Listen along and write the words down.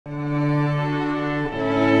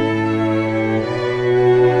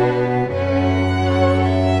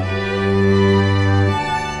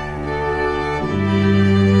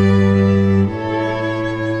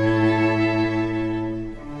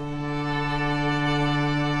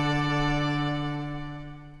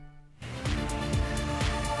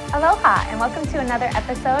Aloha, and welcome to another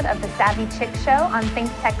episode of the SAVI CHIX Show on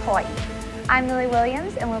ThinkTech Hawaii. I'm Lily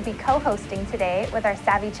Williams, and we'll be co-hosting today with our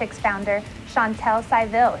SAVI CHIX founder, Chantel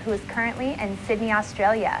Saiville, who is currently in Sydney,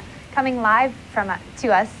 Australia, coming live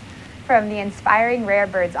to us from the Inspiring Rare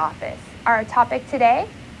Birds office. Our topic today,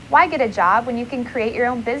 why get a job when you can create your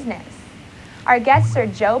own business? Our guests are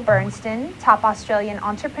Jo Burston, top Australian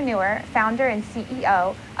entrepreneur, founder and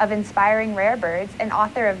CEO of Inspiring Rare Birds, and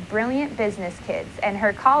author of Brilliant Business Kids, and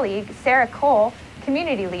her colleague, Sarah Coull,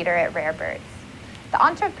 community leader at Rare Birds. The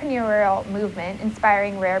entrepreneurial movement,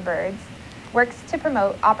 Inspiring Rare Birds, works to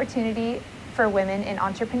promote opportunity for women in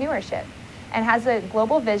entrepreneurship and has a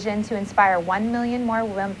global vision to inspire 1 million more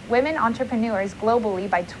women entrepreneurs globally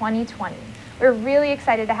by 2020. We're really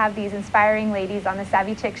excited to have these inspiring ladies on the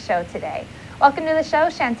SAVI CHIX Show today. Welcome to the show,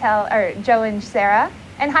 Jo and Sarah.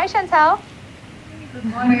 And hi, Chantel. Good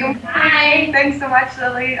morning. Hi. Thanks so much,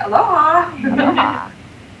 Lily. Aloha. Aloha.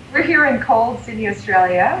 We're here in cold Sydney,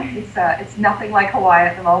 Australia. It's nothing like Hawaii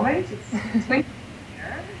at the moment. It's winter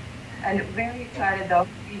here. And very excited, though,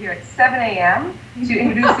 to be here at 7 a.m. to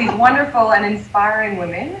introduce these wonderful and inspiring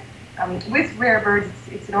women. With Rare Birds,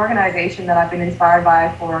 it's an organization that I've been inspired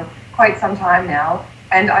by for quite some time now.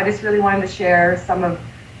 And I just really wanted to share some of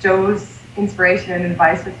Jo's inspiration and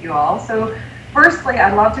advice with you all. So firstly,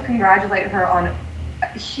 I'd love to congratulate her on a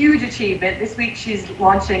huge achievement. This week she's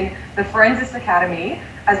launching the Forensics Academy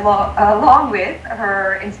along with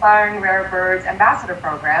her Inspiring Rare Birds Ambassador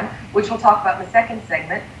Program, which we'll talk about in the second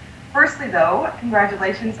segment. Firstly though,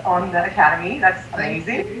 congratulations on the Academy. That's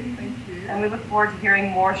amazing. Thank you. And we look forward to hearing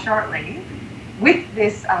more shortly. With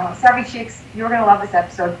this SAVI CHIX, you're going to love this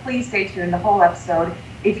episode. Please stay tuned the whole episode.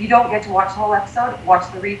 If you don't get to watch the whole episode,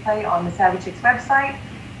 watch the replay on the SAVI CHIX website.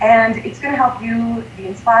 And it's going to help you be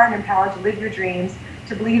inspired and empowered to live your dreams,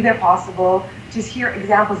 to believe they're possible, to hear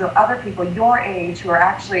examples of other people your age who are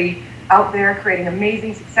actually out there creating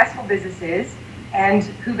amazing, successful businesses. And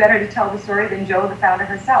who better to tell the story than Jo, the founder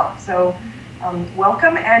herself. So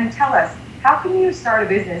welcome, and tell us, how can you start a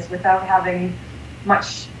business without having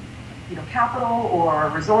much capital or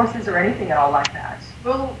resources or anything at all like that?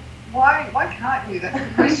 Well, why can't you? That's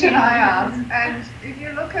the question I ask. And if you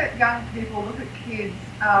look at young people, look at kids,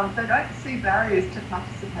 they don't see barriers to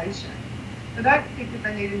participation. They don't think that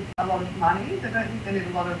they need a lot of money. They don't think they need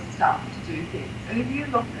a lot of stuff to do things. And if you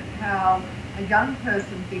look at how a young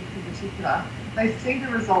person thinks in particular, they see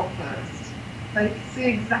the result first. They see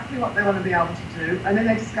exactly what they want to be able to do, and then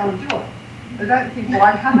they just go and do it. They don't think,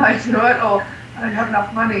 why can't I do it? Or I don't have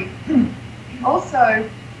enough money. Also,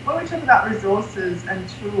 when we talk about resources and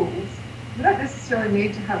tools, we don't necessarily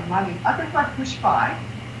need to have money. I can fly push bike,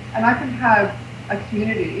 and I can have a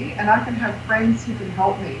community, and I can have friends who can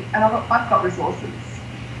help me, and I've got resources.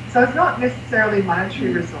 So it's not necessarily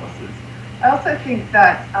monetary resources. I also think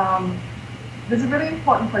that there's a really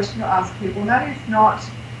important question to ask people, and that is not,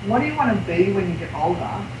 what do you want to be when you get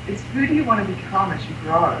older? It's who do you want to become as you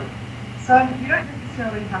grow? So you don't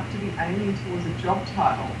necessarily have to be aiming towards a job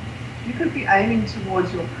title. You could be aiming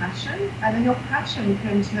towards your passion, and then your passion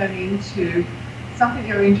can turn into something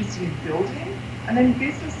you're interested in building, and then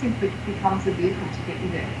business simply becomes a vehicle to get you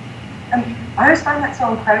there. And I just find that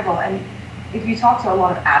so incredible. And if you talk to a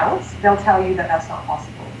lot of adults, they'll tell you that that's not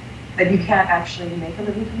possible. That you can't actually make a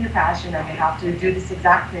living from your passion, and you have to do this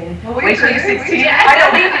exact thing. Well, wait till you're 16. I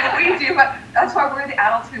know we do, but that's why we're the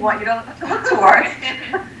adults we want you to look towards.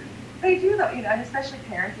 They do though, and especially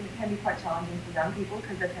parents, and it can be quite challenging for young people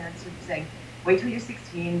because their parents are saying, wait till you're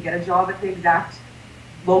 16, get a job at the exact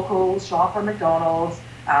local shop or McDonald's,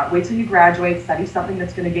 wait till you graduate, study something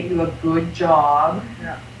that's going to get you a good job.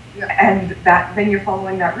 Yeah. And then you're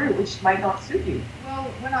following that route, which might not suit you. Well,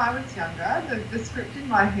 when I was younger, the script in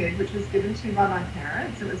my head, which was given to me by my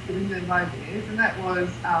parents, it was given to me by theirs, and that was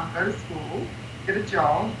go to school, get a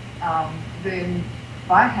job, then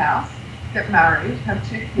buy a house, get married, have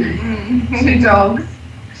 2 kids, 2 dogs,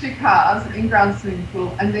 2 cars, an in-ground swimming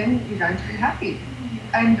pool, and then you're going to be happy.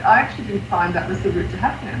 And I actually didn't find that was the route to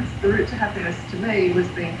happiness. The route to happiness to me was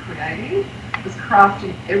being creative, was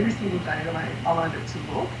crafting every single day the way I wanted it to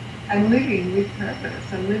look, and living with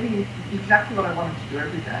purpose, and living exactly what I wanted to do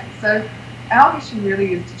every day. So our mission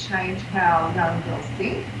really is to change how young girls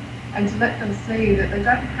think, and to let them see that they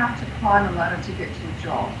don't have to climb a ladder to get to a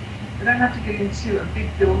job. They don't have to get into a big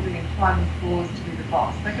building and climb the floors to be the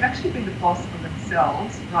boss. They can actually be the boss for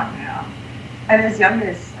themselves right now. And as young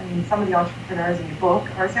as, some of the entrepreneurs in your book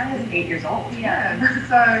are as young as 8 years old. Yeah,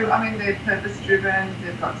 so, they're purpose-driven,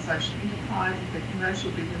 they've got social enterprises, they're commercial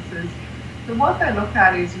businesses. So what they look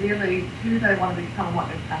at is really who they want to become and what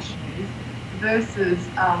their passion is, versus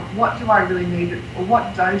what do I really need, or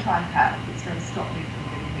what don't I have that's going to stop me from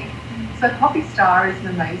getting there. So Poppy Starr is an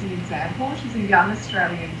amazing example. She's a young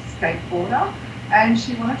Australian skateboarder, and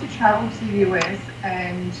she wanted to travel to the US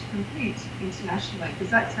and compete internationally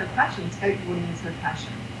because that's her passion. Skateboarding is her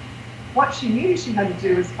passion. What she knew she had to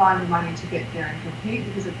do was find the money to get there and compete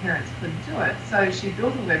because her parents couldn't do it. So she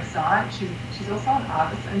built a website. She's also an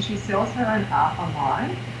artist, and she sells her own art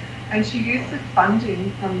online. And she used the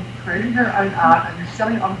funding from creating her own art and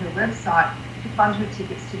selling it on her website to fund her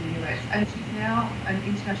tickets to the US. And she's now an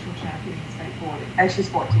international champion in skateboarding. And she's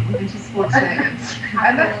 14. And she's 14.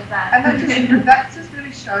 and that just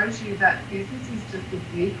really shows you that business is just a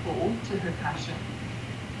vehicle to her passion.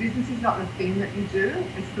 Business is not the thing that you do,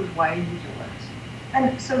 it's the way you do it.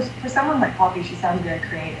 And so for someone like Poppy, she sounds very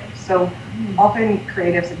creative. So often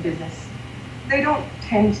creatives in business, they don't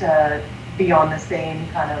tend to be on the same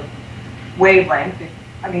kind of wavelength.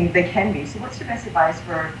 I mean, they can be. So what's your best advice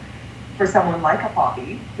for someone like a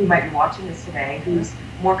Poppy who might be watching this today, who's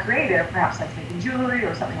more creative, perhaps like making jewelry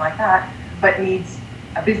or something like that, but needs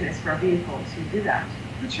a business for a vehicle to do that?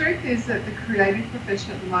 The truth is that the creative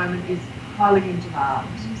profession at the moment is highly in demand.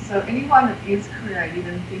 So anyone that is creative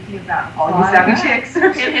and thinking about all you SAVI chicks,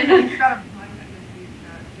 you've got a moment in the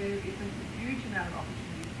future, there is a huge amount of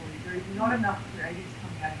opportunity for you. There is not enough creatives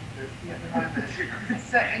coming out of university at the moment.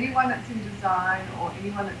 So anyone that's in design or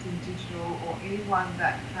anyone that's in digital or anyone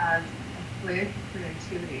that has a flair for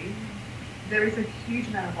creativity, there is a huge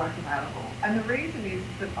amount of work available. And the reason is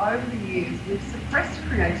that over the years we've suppressed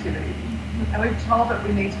creativity. And we've told that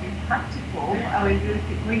we need to be practical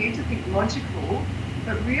and we need to think logical,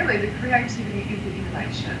 but really the creativity is the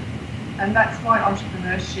innovation. And that's why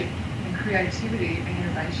entrepreneurship and creativity and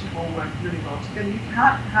innovation all work really well together. You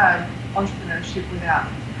can't have entrepreneurship without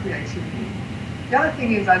creativity. The other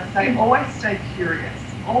thing is I'd say always stay curious.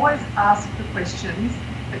 Always ask the questions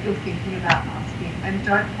that you're thinking about asking and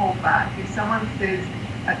don't hold back. If someone says,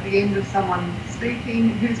 at the end of someone speaking,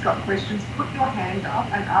 who's got questions, put your hand up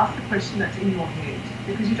and ask the question that's in your head,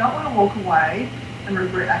 because you don't want to walk away and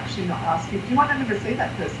regret actually not asking. You might never see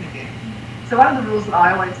that person again. So one of the rules that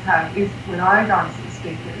I always have is when I go and see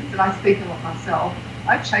speakers, and I speak a lot myself,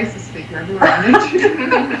 I chase a speaker everywhere I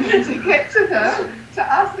need to get to them, to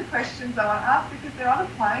ask the questions I want to ask, because they're on a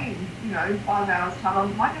plane, in 5 hours time, I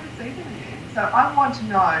might never see them again. So I want to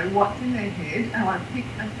know what's in their head, and I want to pick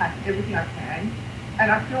and pack everything I can. And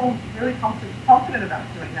I feel really confident about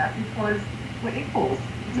doing that because we're equals.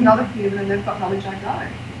 It's another human and they've got knowledge I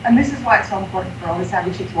don't. And this is why it's so important for all the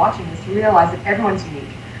SAVI chicks watching, is to realize that everyone's unique.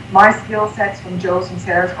 My skill sets from Joe's and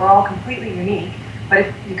Sarah's are all completely unique, but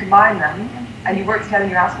if you combine them and you work together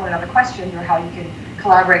and you ask one another questions or how you can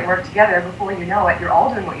collaborate and work together, before you know it, you're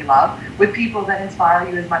all doing what you love with people that inspire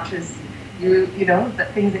you as much as you know, the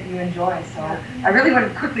things that you enjoy. So I really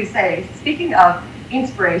want to quickly say, speaking of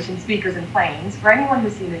inspiration, speakers and planes, for anyone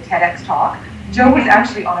who's seen a TEDx talk, Joe was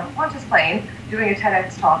actually on a Qantas plane doing a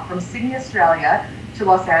TEDx talk from Sydney, Australia to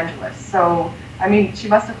Los Angeles. So, I mean, she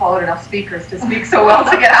must have followed enough speakers to speak so well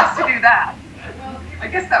to get asked to do that. Well, I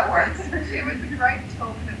guess that works. It was a great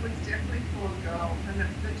talk, and it was definitely for girls. And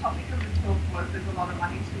the topic of the talk was there's a lot of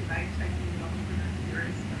money to be made taking the entrepreneur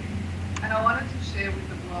seriously. And I wanted to share with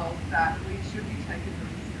the world that we should be taken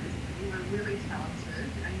really seriously. We're really talented,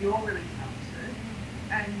 and you're really talented.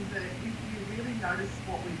 And that if you really notice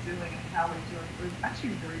what we're doing and how we're doing it, we're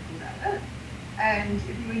actually very good at it. And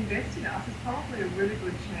if you invest in us, it's probably a really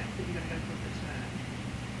good chance that you're going to get a good return.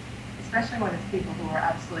 Especially when it's people who are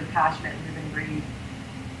absolutely passionate and live and breathe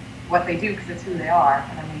what they do, because it's who they are.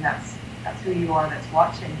 And I mean, that's who you are that's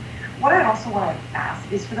watching. What I also want to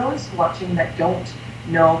ask is, for those watching that don't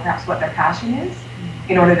know perhaps what their passion is,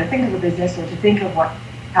 in order to think of a business or to think of what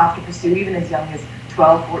path to pursue, even as young as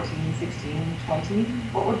 12, 14, 16, 20,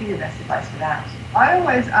 what would be your best advice for that? I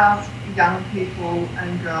always ask young people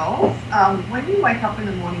and girls, when you wake up in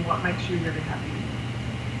the morning, what makes you really happy?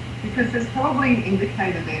 Because there's probably an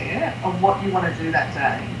indicator there of what you want to do that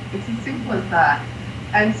day. It's as simple as that.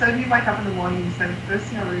 And so if you wake up in the morning and you say, the first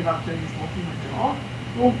thing I really love doing is walking my dog,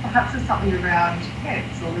 well, perhaps there's something around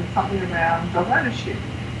pets or there's something around dog ownership.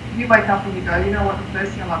 If you wake up and you go, you know what, the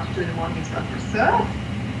first thing I love to do in the morning is go for a surf.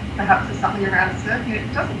 Perhaps there's something around surfing.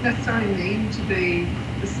 It doesn't necessarily need to be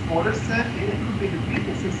the sport of surfing. It could be the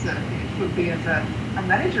business of surfing. It could be as a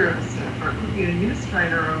manager of a surfer. It could be an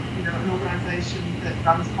administrator of an organisation that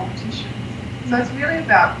runs competitions. So it's really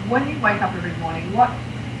about, when you wake up every morning, what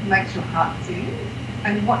makes your heart sing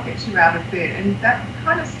and what gets you out of bed. And that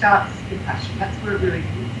kind of starts your passion. That's where it really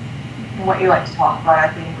is. And what you like to talk about,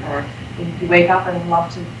 I think, or if you wake up and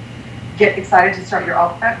love to get excited to start your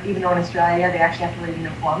alt prep, even though in Australia they actually have to wear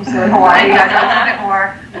uniforms. So in Hawaii, you guys are a little bit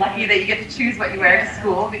more lucky that you get to choose what you wear to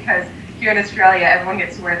school, because here in Australia, everyone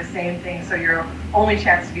gets to wear the same thing, so your only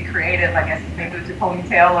chance to be creative, I guess, is maybe with your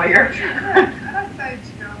ponytail or your... And I say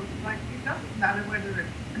to girls, like, it doesn't matter whether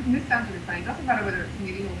it's, and this sounds really funny, it doesn't matter whether it's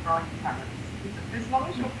knitting or growing carrots. As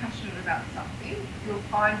long as you're passionate about something, you'll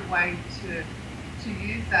find a way to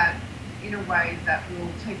use that in a way that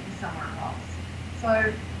will take you somewhere else.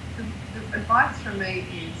 So the advice from me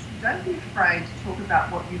is don't be afraid to talk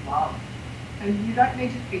about what you love. And you don't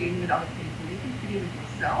need to fit in with other people. You can fit in with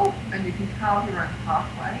yourself, and you can carve your own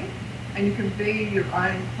pathway, and you can be your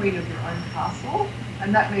own queen of your own castle.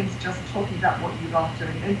 And that means just talking about what you love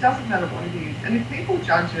doing. And it doesn't matter what it is. And if people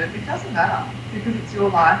judge it, it doesn't matter, because it's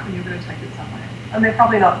your life and you're going to take it somewhere. And they're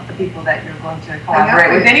probably not the people that you're going to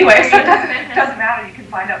collaborate with anyway, so it doesn't matter. You can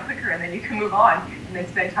find out quicker, and then you can move on, and then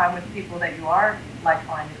spend time with people that you are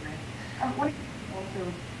like-minded with. What do you think also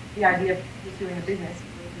the idea of pursuing a business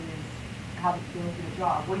versus having to go into a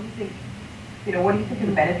job? What do you think? What do you think of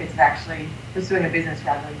the benefits of actually pursuing a business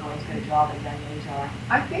rather than going to get a job at a young age are?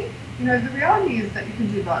 I think the reality is that you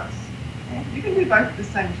can do both. You can do both at the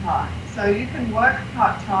same time. So you can work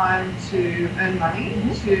part-time to earn money,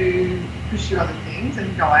 to pursue other things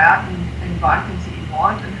and go out and buy things that you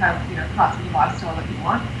want and have parts of the lifestyle that you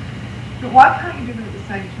want. But why can't you do them at the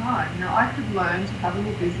same time? I could learn to have a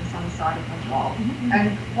little business on the side of my job.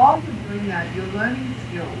 And while you're doing that, you're learning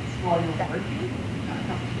skills while you're working.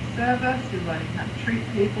 Customer service, you're learning how to treat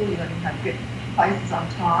people, you're learning how to get places on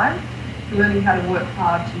time, you're learning how to work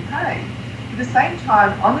hard to pay. At the same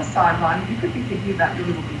time, on the sideline, you could be thinking about your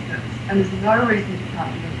little business, and there's no reason you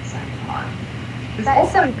can't do them at the same time. That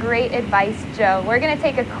is some great advice, Joe. We're going to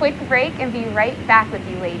take a quick break and be right back with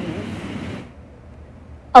you ladies.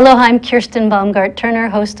 Aloha, I'm Kirsten Baumgart-Turner,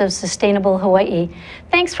 host of Sustainable Hawaii.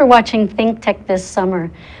 Thanks for watching ThinkTech this summer.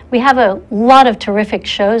 We have a lot of terrific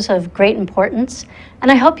shows of great importance, and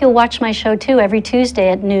I hope you'll watch my show too every Tuesday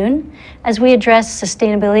at noon as we address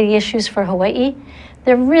sustainability issues for Hawaii.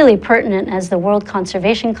 They're really pertinent as the World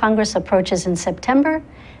Conservation Congress approaches in September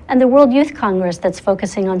and the World Youth Congress that's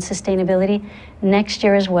focusing on sustainability next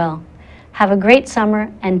year as well. Have a great summer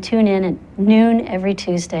and tune in at noon every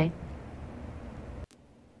Tuesday.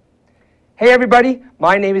 Hey everybody,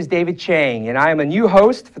 my name is David Chang, and I am a new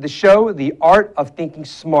host for the show, The Art of Thinking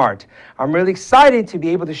Smart. I'm really excited to be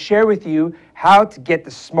able to share with you how to get the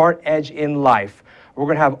smart edge in life. We're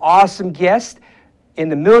going to have awesome guests in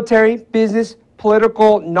the military, business,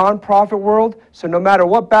 political, nonprofit world, so no matter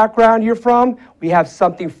what background you're from, we have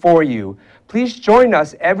something for you. Please join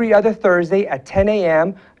us every other Thursday at 10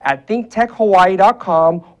 a.m. at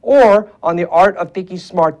thinktechhawaii.com or on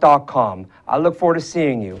theartofthinkingsmart.com. I look forward to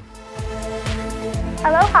seeing you.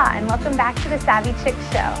 Aloha and welcome back to the SAVI CHIX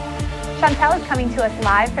Show. Chantel is coming to us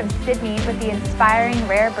live from Sydney with the inspiring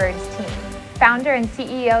Rare Birds team. Founder and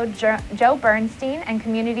CEO Joe Bernstein and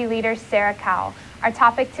community leader Sarah Coull. Our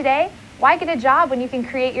topic today, why get a job when you can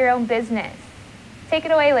create your own business? Take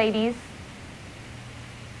it away, ladies.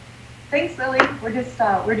 Thanks, Lily. We're just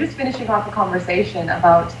finishing off a conversation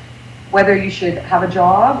about whether you should have a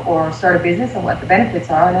job or start a business and what the benefits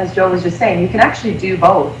are. And as Joe was just saying, you can actually do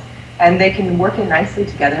both, and they can work in nicely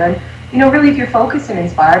together. And really, if you're focused and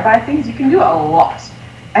inspired by things, you can do a lot,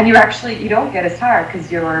 and you don't get as tired because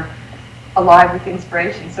you're alive with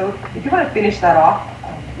inspiration. So if you want to finish that off.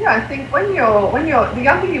 Yeah, I think when you're the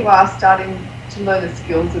younger you are, starting to learn the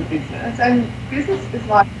skills of business, and business is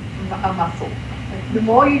like a muscle. The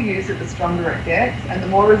more you use it, the stronger it gets, and the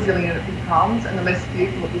more resilient it becomes, and the less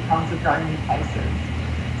fearful it becomes of going new places.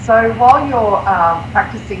 So while you're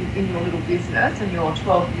practicing in your little business and you're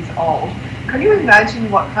 12 years old, can you imagine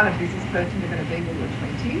what kind of business person you're going to be when you're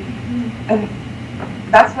 20? And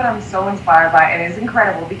that's what I'm so inspired by, and it's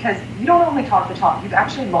incredible because you don't only talk the talk, you've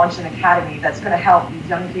actually launched an academy that's going to help these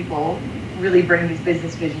young people really bring these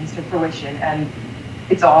business visions to fruition, and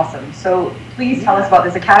it's awesome. So please tell us about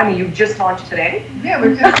this academy you just launched today. Yeah,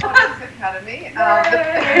 we've just launched this academy.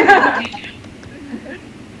 The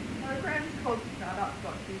program's called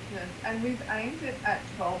Startup.Business, and we've aimed it at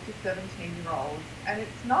 12 to 17-year-olds, and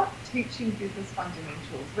it's not teaching business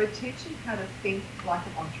fundamentals. We're teaching how to think like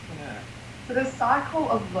an entrepreneur. So the cycle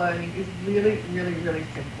of learning is really, really, really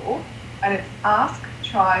simple, and it's ask,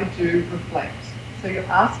 try, do, reflect. So you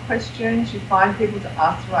ask questions, you find people to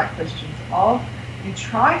ask the right questions of, you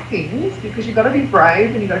try things because you've got to be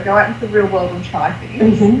brave and you've got to go out into the real world and try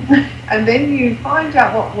things. And then you find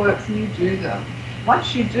out what works and you do them.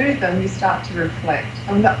 Once you do them, you start to reflect.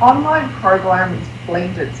 And the online program is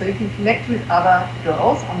blended, so you can connect with other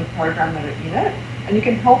girls on the program that are in it, and you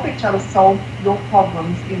can help each other solve your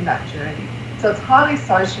problems in that journey. So it's highly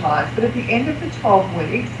socialized, but at the end of the 12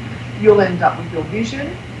 weeks, you'll end up with your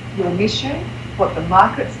vision, your mission, what the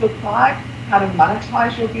markets look like, how to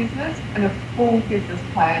monetize your business, and a full business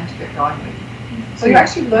plan to get going with. So you're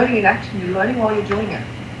actually learning in action, you're learning while you're doing it.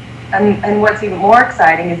 And what's even more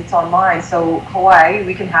exciting is it's online. So Hawaii,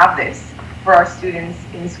 we can have this for our students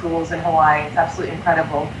in schools in Hawaii. It's absolutely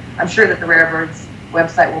incredible. I'm sure that the Rare Birds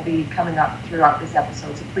website will be coming up throughout this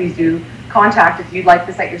episode. So please do contact if you'd like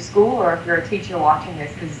this at your school or if you're a teacher watching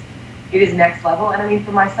this, because it is next level. And I mean,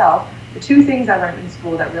 for myself, the two things I learned in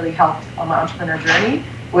school that really helped on my entrepreneur journey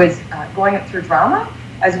was going up through drama,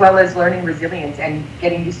 as well as learning resilience and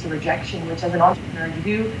getting used to rejection, which as an entrepreneur you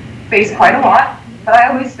do face quite a lot. But I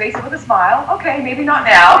always face it with a smile. Okay, maybe not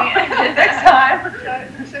now. Next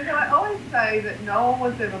time. So I always say that no one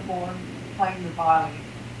was ever born playing the violin.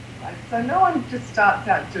 Right? So no one just starts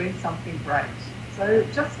out doing something great. So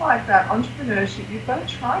just like that, entrepreneurship, you've got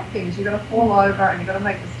to try things. You've got to fall over and you've got to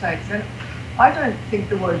make mistakes. And I don't think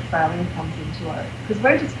the word failing comes into it, because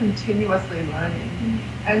we're just continuously learning.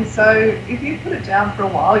 And so if you put it down for a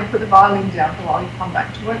while, you put the violin down for a while, you come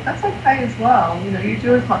back to it, that's okay as well. You know, you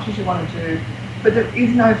do as much as you want to do. But there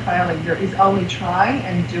is no failing. There is only trying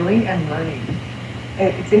and doing and learning.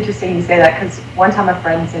 It's interesting you say that, because one time a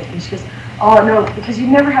friend said to me, she goes, oh no, because you've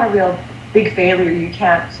never had a real big failure, you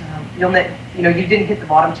can't, you didn't hit the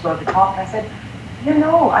bottom to go to the top. And I said,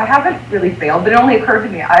 no, I haven't really failed, but it only occurred to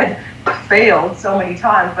me I'd failed so many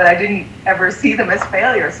times, but I didn't ever see them as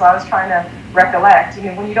failures. So I was trying to recollect. I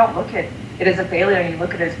mean, when you don't look at it as a failure and you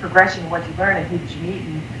look at it as progression, what you learn and who did you meet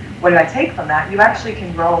and what did I take from that, you actually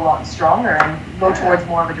can grow a lot stronger and go towards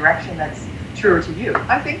more of a direction that's truer to you.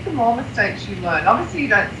 I think the more mistakes you learn, obviously you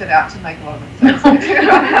don't set out to make a lot of mistakes. Don't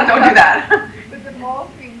do that. But the more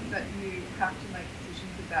things that you have to make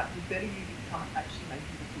decisions about, the better you become at actually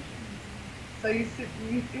making decisions. So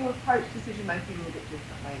you approach decision making a little bit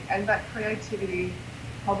differently, and that creativity,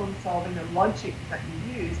 problem solving, and logic that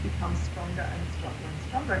you use becomes stronger and stronger and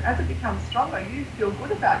stronger. And as it becomes stronger, you feel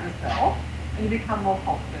good about yourself and you become more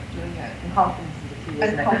confident doing it. And confidence is the key,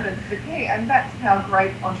 isn't it? Confidence is the key. And that's how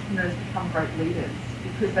great entrepreneurs become great leaders,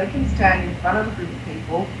 because they can stand in front of a group of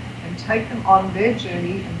people and take them on their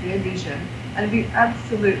journey and their vision and be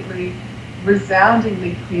absolutely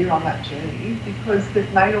resoundingly clear on that journey, because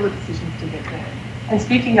they've made all the decisions to get there. And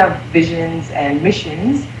speaking of visions and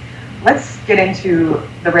missions, let's get into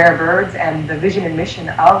the Rare Birds and the vision and mission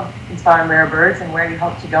of Inspiring Rare Birds and where you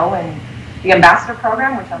hope to go, and the ambassador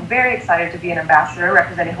program, which I'm very excited to be an ambassador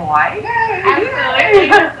representing Hawaii. Absolutely,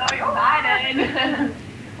 I'm so excited.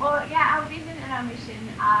 Well, yeah, our vision and our mission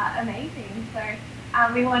are amazing.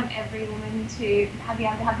 So we want every woman to be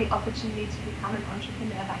able to have the opportunity to become an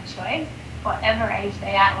entrepreneur by choice, whatever age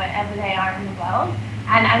they are, wherever they are in the world.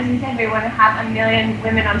 And as you said, we want to have 1 million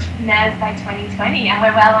women entrepreneurs by 2020, and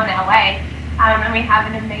we're well on our way. And we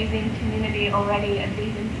have an amazing community already of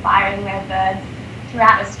these inspiring rare birds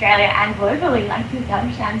throughout Australia and globally, like yourself,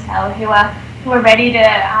 Chantel, who are ready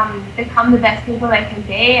to become the best people they can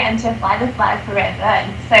be and to fly the flag for rare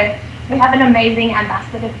birds. So we have an amazing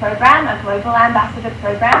ambassador program, a global ambassador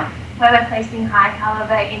program, where we're placing high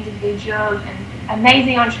caliber individuals and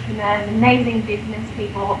amazing entrepreneurs, amazing business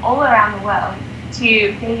people all around the world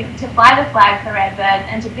to fly the flag for rare birds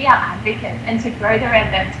and to be our advocates and to grow the rare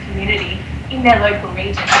birds community in their local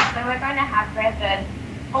region. So we're going to have rare birds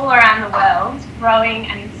all around the world, growing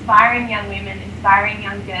and inspiring young women, inspiring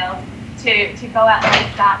young girls to go out there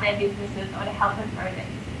and start their businesses or to help them grow their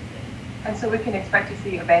businesses. And so we can expect to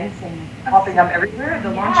see events and popping up everywhere.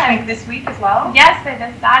 The launch week this week as well? Yes, so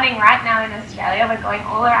they're starting right now in Australia. We're going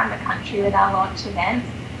all around the country with our launch events.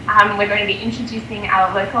 We're going to be introducing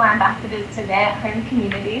our local ambassadors to their home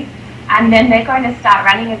communities, and then they're going to start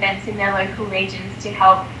running events in their local regions to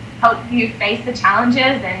help you face the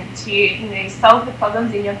challenges and to solve the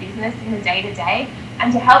problems in your business in the day-to-day,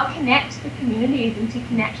 and to help connect the communities and to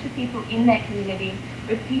connect the people in their communities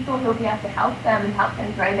with people who will be able to help them and help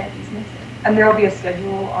them grow their businesses. And there will be a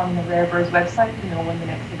schedule on the Rare Birds website to know when the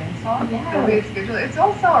next event's on? Yeah. There'll be a schedule. It's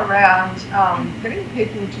also around getting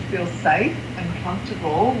people to feel safe and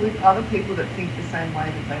comfortable with other people that think the same way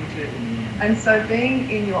that they do. And so being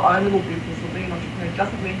in your own little business or being an entrepreneur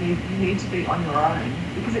doesn't mean you need to be on your own,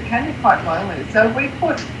 because it can be quite lonely. So if we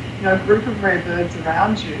put a group of rare birds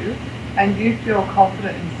around you and you feel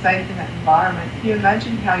confident and safe in that environment, can you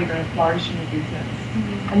imagine how you're going to flourish in your business?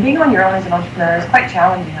 And being on your own as an entrepreneur is quite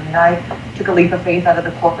challenging. I mean, I took a leap of faith out of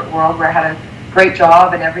the corporate world where I had a great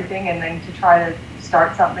job and everything, and then to try to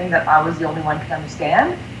start something that I was the only one who could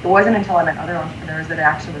understand. It wasn't until I met other entrepreneurs that I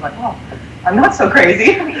actually was like, oh, I'm not so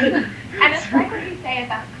crazy. And it's like what you say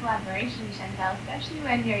about collaboration, Chantel, especially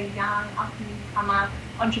when you're young, up-and-comer,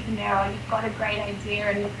 entrepreneur, or you've got a great idea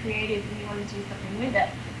and you're creative and you want to do something with it,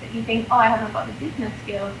 but you think, oh, I haven't got the business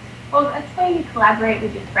skills. Well, that's where you collaborate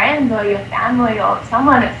with your friends or your family or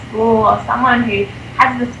someone at school or someone who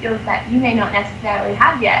has the skills that you may not necessarily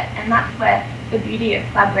have yet. And that's where the beauty of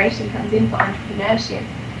collaboration comes in for entrepreneurship,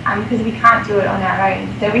 because we can't do it on our own.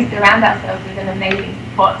 So we surround ourselves with an amazing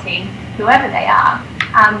support team, whoever they are,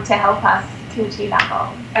 to help us to achieve our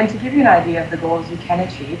goals. And to give you an idea of the goals you can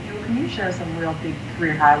achieve, can you share some real big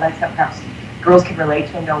career highlights that perhaps girls can relate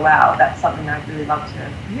to and go, wow, that's something I'd really love to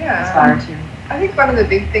aspire to? I think one of the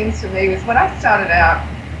big things for me was when I started out,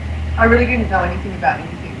 I really didn't know anything about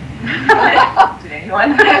anything. Did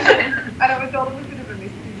anyone? And it was a little bit of a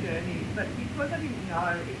mystery journey, but because I didn't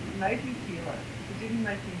know, it made me feel it. It didn't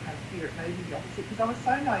make me have fear, it made me the opposite, because I was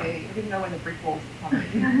so naive, I didn't know when the brick walls were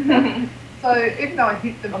coming. So even though I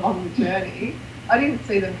hit them along the journey, I didn't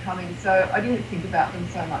see them coming, so I didn't think about them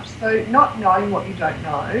so much. So not knowing what you don't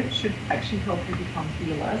know should actually help you become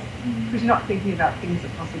fearless, because you're not thinking about things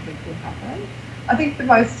that possibly could happen. I think the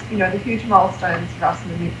most, the huge milestones for us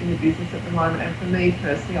in the business at the moment, and for me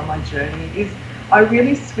personally on my journey, is I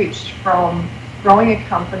really switched from growing a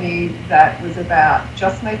company that was about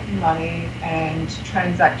just making money and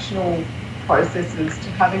transactional processes to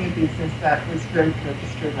having a business that was very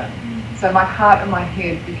purpose-driven. So my heart and my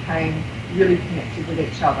head became really connected with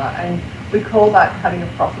each other, and we call that having a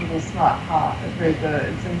profitable, smart heart at Red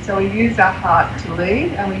Birds. And so we use our heart to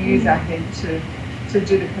lead, and we use our head to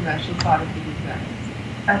do the commercial side of the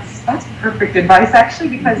business. That's perfect advice, actually,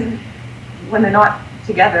 because when they're not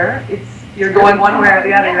together, you're going one way or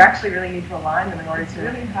the other. You actually really need to align them in order to. It's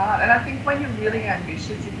really hard, and I think when you're really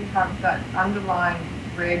ambitious, if you have that underlying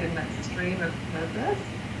thread and that stream of purpose,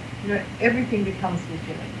 everything becomes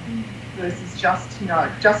fulfilling. Versus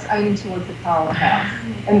just aiming towards the car or the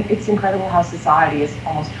house. And it's incredible how society is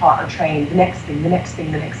almost taught or trained the next thing, the next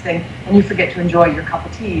thing, the next thing, and you forget to enjoy your cup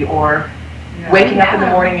of tea or waking up in the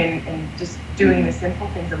morning and just doing the simple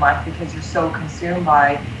things in life because you're so consumed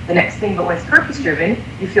by the next thing. But when it's purpose-driven,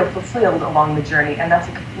 you feel fulfilled along the journey, and that's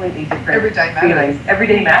a completely different feeling. Every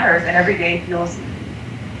day matters, and every day feels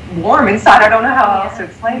warm inside. I don't know how else to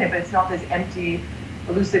explain it, but it's not this empty,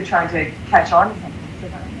 elusive trying to catch on to something.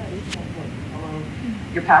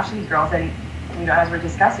 Your passions, girls, and as we're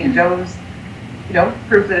discussing, Joe's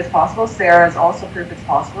proof that it's possible. Sarah's also proof it's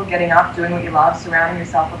possible. Getting up, doing what you love, surrounding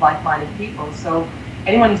yourself with like-minded people. So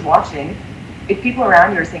anyone who's watching, if people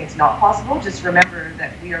around you are saying it's not possible, just remember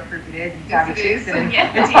that we are proof it is, and SAVI CHIX, and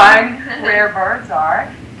it's fine where birds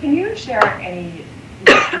are. Can you share any,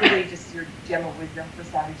 really just your gem of wisdom for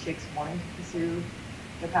SAVI CHIX wanting to pursue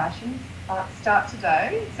your passions? Start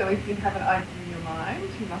today. So if you have an open in your mind,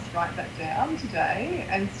 you must write that down today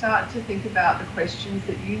and start to think about the questions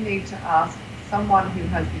that you need to ask someone who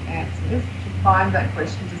has the answers to find that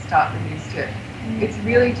question to start the new step. It's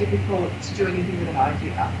really difficult to do anything with an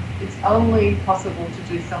idea. It's only possible to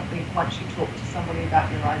do something once you talk to somebody about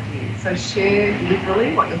your idea. So share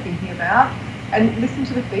literally what you're thinking about and listen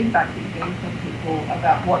to the feedback that you're getting from people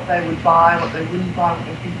about what they would buy, what they wouldn't buy, what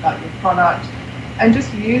they think about your product. And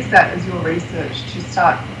just use that as your research to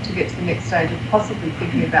start to get to the next stage of possibly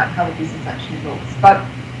thinking about how the business actually looks. But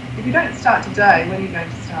if you don't start today, when are you going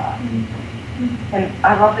to start? And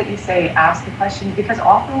I love that you say ask the question, because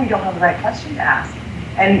often we don't have the right question to ask.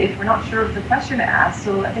 And if we're not sure of the question to ask,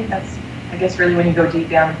 so I think that's, really when you go deep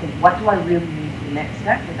down and think, what do I really need for the next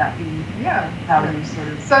step? Would that be how you sort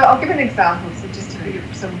of... So I'll give an example, so just to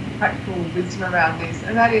give some practical wisdom around this,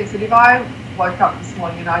 and that is that if I woke up this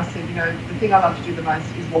morning and I said, the thing I love to do the most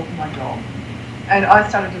is walking my dog. And I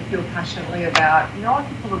started to feel passionately about, I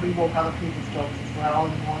could probably walk other people's dogs as well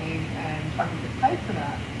in the morning and I could get paid for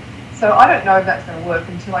that. So I don't know if that's going to work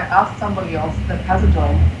until I ask somebody else that has a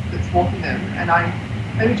dog that's walking them, and I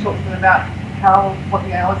maybe talk to them about what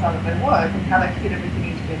the hours are that they work and how they fit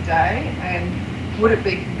everything into their day, and would it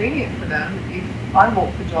be convenient for them if I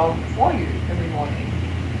walk the dog for you every morning?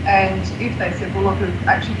 And if they said, well, look, it would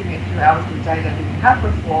actually give me a few hours of the day that I didn't have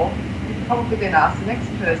before, you could probably then ask the next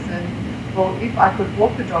person, well, if I could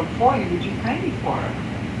walk the dog for you, would you pay me for it?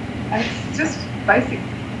 And it's just basic,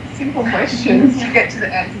 simple questions to get to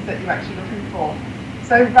the answers that you're actually looking for.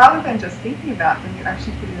 So rather than just thinking about them, you're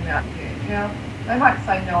actually putting them out there. Now, they might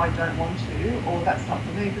say, no, I don't want to, or that's not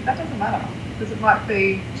for me, but that doesn't matter, because it might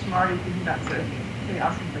be tomorrow you're thinking about surfing, so you're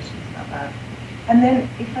asking questions about that. And then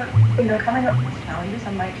if we're coming up with challenges,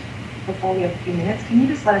 I might, before we have a few minutes, can you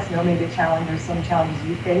just let us know maybe a challenge or some challenges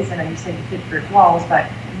you face? And you said you hit brick walls, but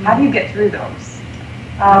how do you get through those?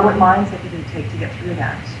 What mindset did it take to get through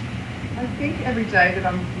that? I think every day that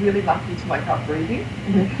I'm really lucky to wake up breathing.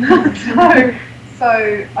 So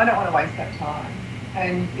I don't want to waste that time.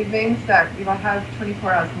 And it means that if I have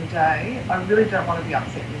 24 hours in a day, I really don't want to be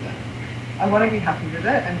upset with it. I want to be happy with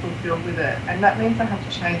it and fulfilled with it. And that means I have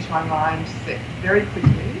to change my mindset very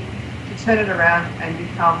quickly to turn it around and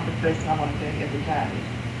become the person I want to be every day.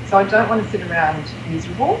 So I don't want to sit around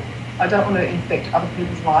miserable. I don't want to infect other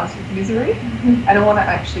people's lives with misery. And I want to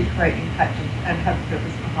actually create impact and have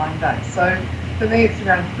purpose behind that. So for me, it's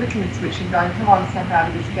around flicking the switch and going, come on, snap out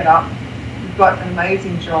of this, get up. You've got an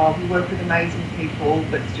amazing job, you work with amazing people,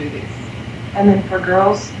 let's do this. And then for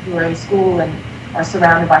girls who are in school and are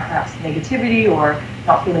surrounded by perhaps negativity or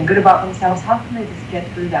not feeling good about themselves, how can they just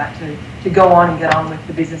get through that to go on and get on with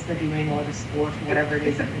the business they're doing or the sport or whatever it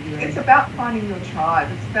is that they're doing? It's about finding your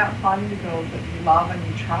tribe. It's about finding the girls that you love and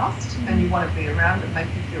you trust and you want to be around that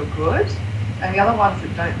make you feel good. And the other ones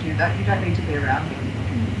that don't do that, you don't need to be around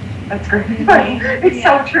them. That's great. It's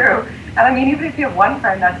so true. And I mean, even if you have one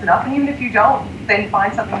friend, that's enough. And even if you don't, then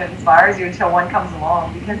find something that inspires you until one comes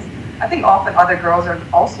along. Because I think often other girls are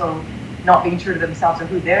also not being true to themselves or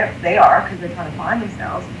who they are because they're trying to find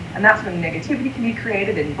themselves. And that's when negativity can be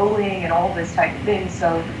created and bullying and all this type of thing.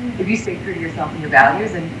 So if you stay true to yourself and your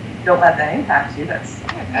values and don't let that impact you, that's...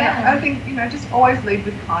 And I think, just always lead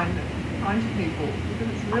with kindness, kind to people,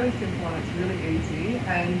 because it's really simple and it's really easy.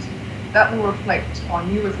 And that will reflect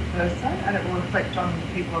on you as a person and it will reflect on the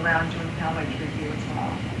people around you and how they treat you as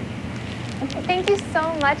well. Thank you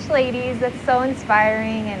so much, ladies. That's so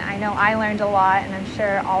inspiring, and I know I learned a lot, and I'm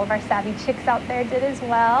sure all of our Savvy Chicks out there did as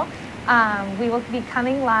well. We will be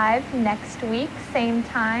coming live next week, same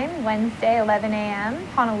time, Wednesday, 11 a.m.,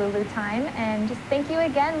 Honolulu time. And just thank you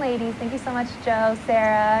again, ladies. Thank you so much, Joe,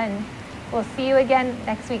 Sarah, and we'll see you again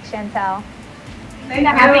next week, Chantel. Thank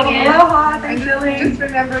you. Aloha. Thanks, And Lily. just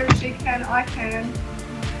remember, she can, I can.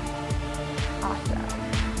 Awesome.